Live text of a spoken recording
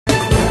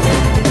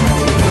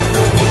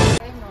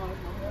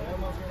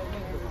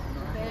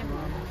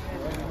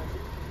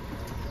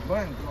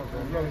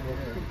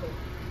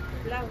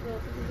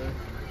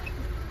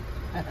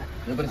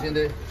Señor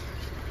presidente,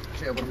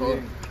 llega, por favor.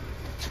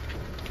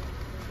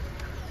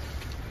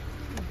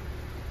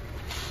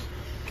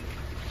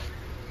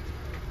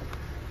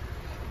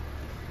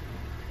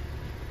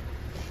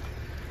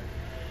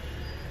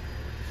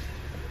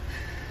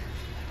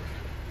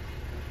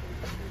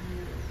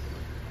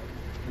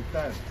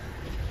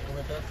 ¿Cómo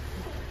estás?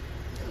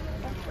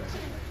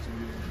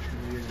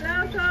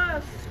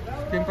 ¡Aplausos!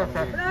 ¿Quién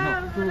pasa?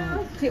 No, tú.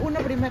 Sí, uno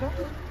primero.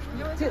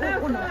 Sí,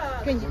 uno.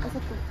 Kenji, pasa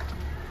tú.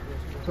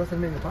 ¿Tú vas al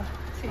medio, pa?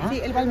 Sí, ¿Ah? Sí,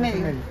 él va al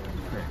medio.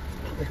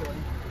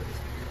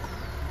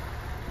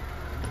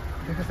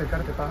 Deja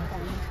acercarte, pa.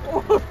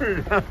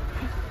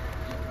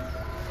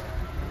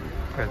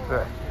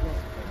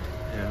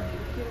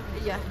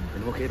 Ya.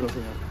 Tenemos que irlo,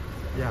 señor.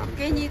 Ya.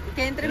 Kenji,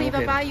 que entre mi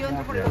papá y yo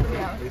entro por el otro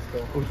lado.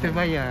 Listo. Usted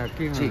vaya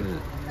aquí. Sí,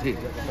 sí.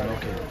 Tenemos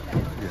que irlo.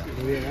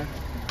 Muy bien, ¿eh?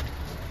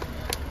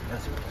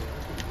 Gracias.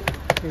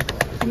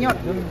 Señor.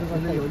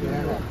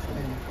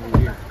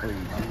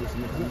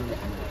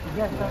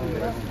 Ya está.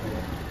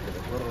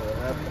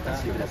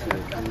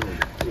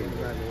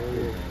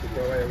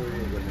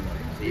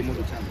 Seguimos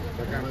luchando.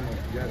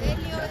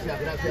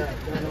 Gracias.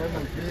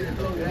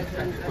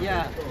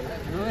 Ya,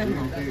 nos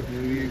vemos.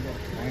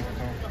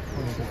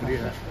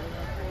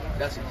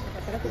 Gracias.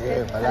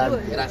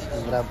 Gracias.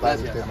 Un gran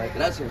padre usted, Michael.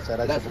 Gracias. Muchas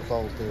gracias por todo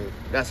ustedes.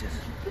 Gracias.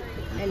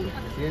 Eli.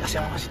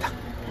 Gracias, mamacita.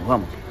 Nos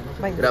vamos.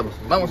 Vaya.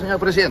 Vamos, señor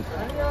presidente.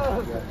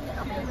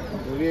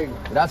 Muy bien.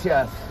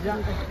 Gracias.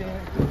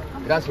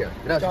 Gracias.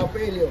 Chao,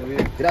 Pelio. Muy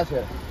bien.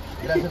 Gracias.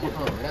 Gracias por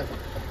todo. Gracias.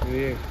 Muy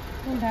bien.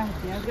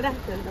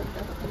 Gracias,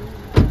 doctor.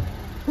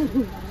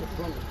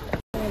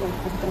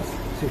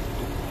 Sí.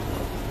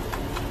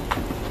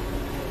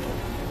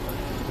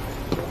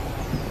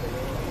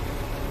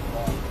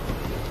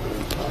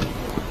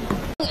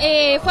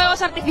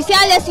 Fuegos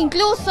artificiales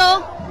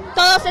incluso,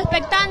 todos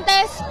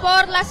expectantes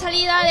por la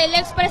salida del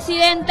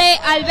expresidente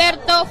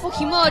Alberto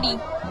Fujimori.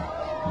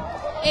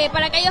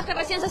 Para aquellos que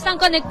recién se están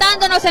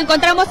conectando, nos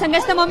encontramos en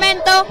este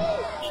momento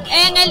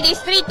en el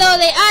distrito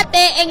de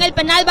Ate, en el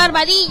penal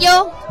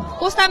Barbadillo,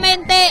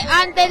 justamente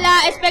ante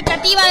la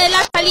expectativa de la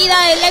salida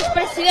del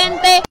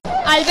expresidente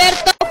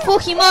Alberto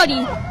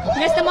Fujimori.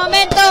 En este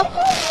momento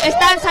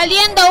están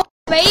saliendo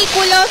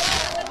vehículos,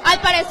 al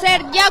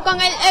parecer ya con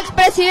el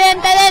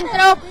expresidente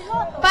dentro,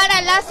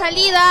 para la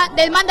salida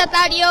del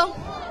mandatario,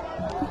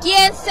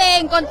 quien se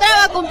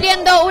encontraba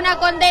cumpliendo una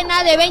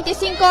condena de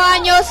 25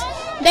 años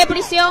de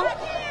prisión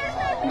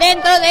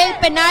dentro del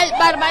penal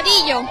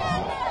Barbadillo.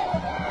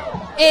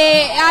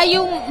 Hay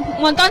un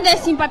montón de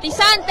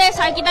simpatizantes,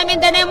 aquí también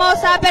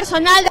tenemos a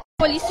personal de la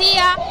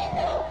policía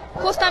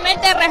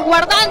justamente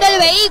resguardando el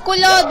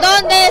vehículo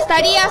donde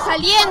estaría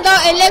saliendo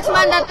el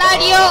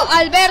exmandatario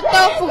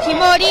Alberto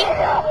Fujimori.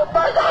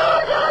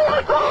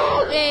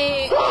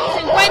 Se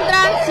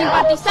encuentran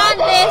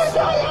simpatizantes,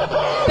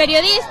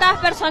 periodistas,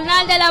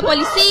 personal de la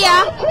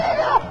policía,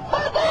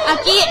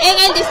 aquí en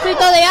el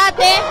distrito de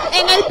Ate,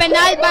 en el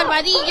penal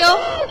Barbadillo.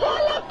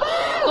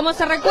 Como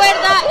se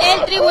recuerda,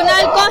 el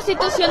Tribunal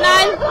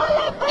Constitucional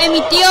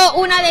emitió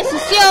una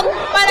decisión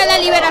para la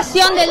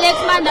liberación del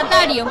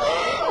exmandatario.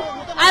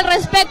 Al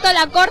respecto,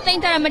 la Corte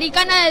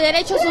Interamericana de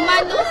Derechos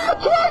Humanos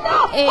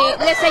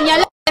le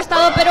señaló al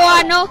Estado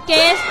peruano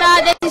que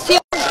esta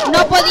decisión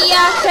no podía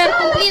ser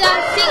cumplida.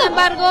 Sin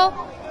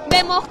embargo,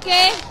 vemos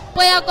que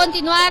pueda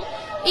continuar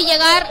y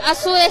llegar a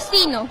su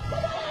destino.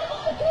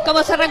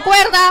 Como se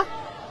recuerda,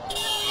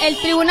 el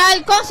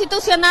Tribunal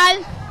Constitucional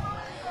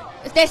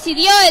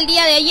decidió el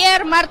día de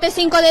ayer, martes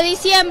 5 de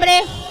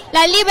diciembre,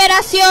 la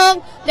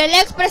liberación del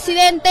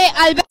expresidente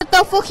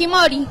Alberto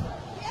Fujimori.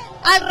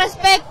 Al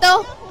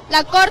respecto,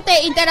 la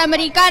Corte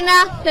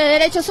Interamericana de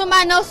Derechos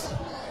Humanos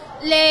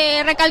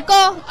le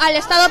recalcó al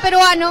Estado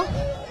peruano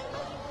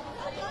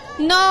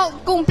no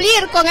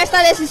cumplir con esta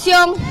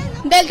decisión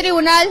del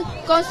Tribunal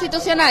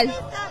Constitucional.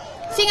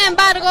 Sin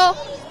embargo,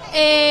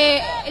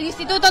 el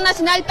Instituto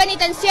Nacional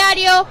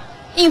Penitenciario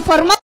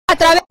informó a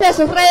través de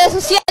sus redes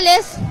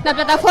sociales, la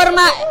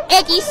plataforma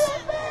X,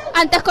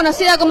 antes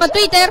conocida como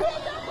Twitter,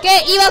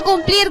 que iba a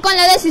cumplir con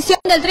la decisión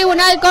del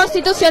Tribunal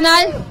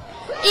Constitucional.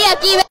 Y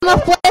aquí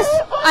vemos pues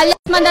al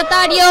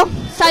exmandatario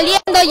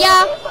saliendo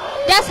ya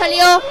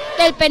salió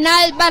del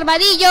penal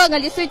Barbadillo en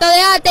el distrito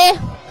de Ate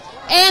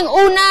en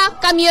una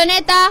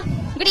camioneta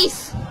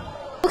gris.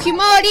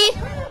 Fujimori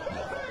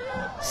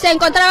se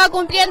encontraba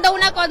cumpliendo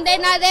una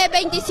condena de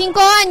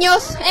 25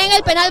 años en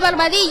el penal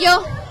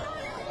Barbadillo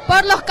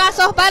por los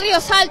casos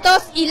Barrios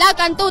Altos y La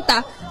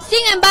Cantuta.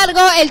 Sin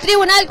embargo, el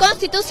Tribunal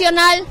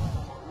Constitucional...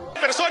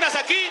 Personas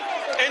aquí,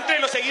 entre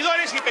los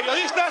seguidores y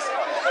periodistas,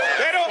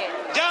 pero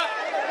ya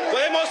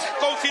podemos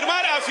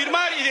confirmar,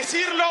 afirmar y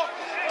decirlo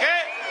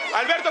que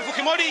Alberto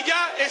Fujimori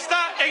ya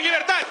está en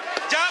libertad,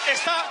 ya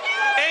está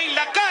en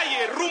la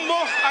calle rumbo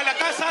a la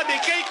casa de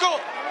Keiko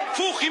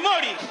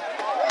Fujimori.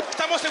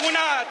 Estamos en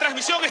una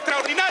transmisión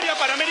extraordinaria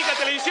para América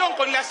Televisión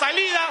con la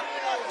salida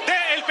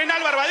del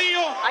penal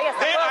Barbadillo,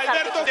 de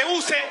Alberto de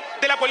UCE,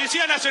 de la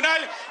Policía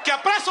Nacional, que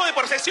a plazo de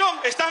procesión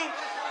están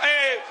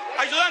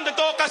ayudando en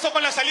todo caso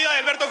con la salida de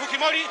Alberto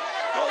Fujimori.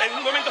 ¿no? En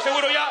un momento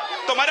seguro ya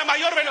tomará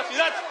mayor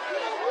velocidad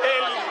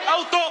el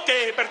auto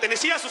que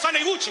pertenecía a Susana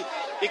Iguchi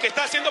y que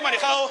está siendo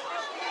manejado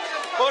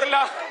por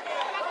la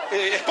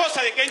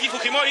esposa de Kenji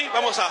Fujimori.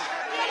 Vamos a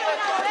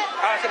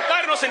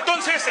acercarnos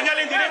entonces, señal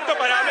en directo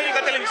para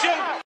América Televisión.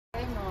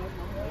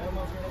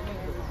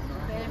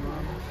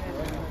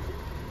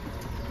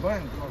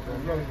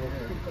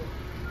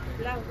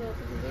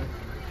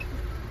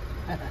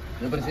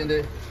 Señor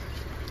presidente,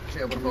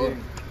 llega por favor.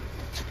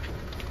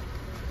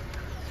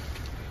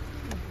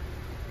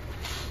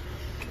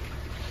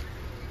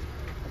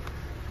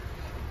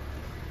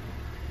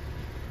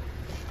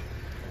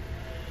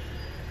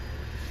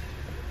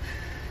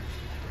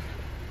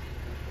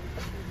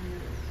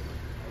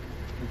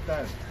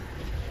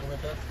 ¿Cómo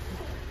estás?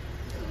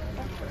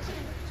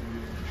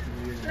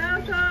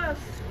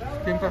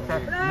 ¿Quién pasa?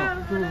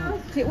 No, tú.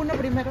 Sí, uno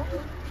primero.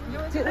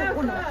 Sí,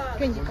 uno.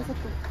 Kenji, pasa tú.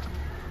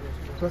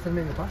 ¿Tú vas al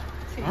medio, pa?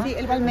 Sí,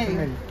 él va al medio.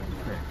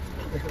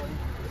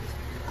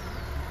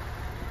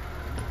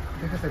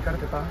 Deja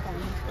acercarte, pa.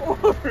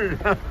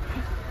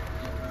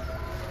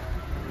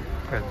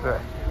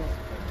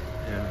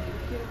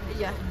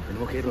 Ya.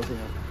 Tenemos que irnos,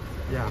 señor.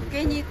 Ya.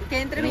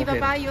 Que entre mi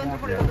papá y yo entro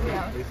por el otro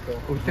lado.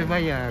 Usted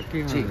vaya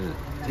aquí. Sí,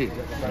 sí.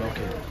 Tenemos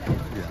que ir.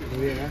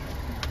 Muy bien, ¿eh?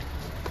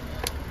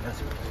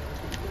 Gracias.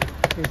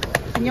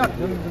 Señor.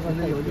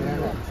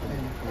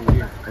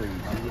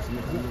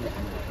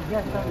 Ya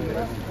está bien.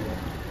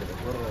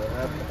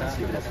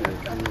 Sí, gracias.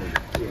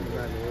 Que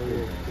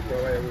todo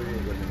vaya muy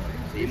bien.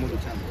 Seguimos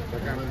luchando.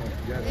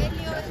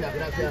 Gracias,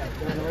 gracias.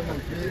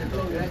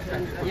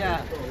 Ya,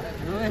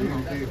 nos vemos.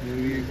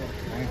 Muy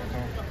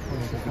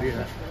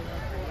bien.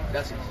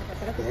 Gracias.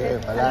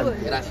 Bien, para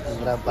adelante. Gracias.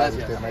 Un gran padre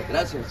Gracias. usted, maestro.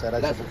 Gracias. Muchas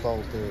gracias Gracias. por todo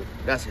ustedes.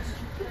 Gracias.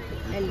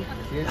 Él.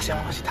 Gracias,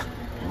 mamacita.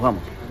 Nos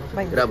vamos.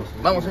 Vaya. Grabamos.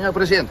 Vamos, señor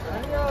presidente.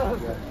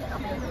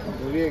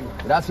 Muy bien.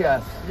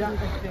 Gracias.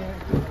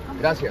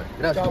 Gracias,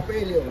 gracias. Chao,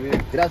 Pelio. Muy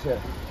bien. Gracias.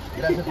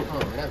 Gracias por todo.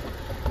 Gracias.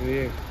 Muy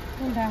bien.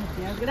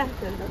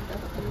 Gracias, doctor.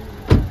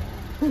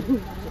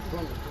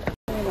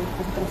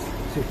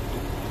 Sí.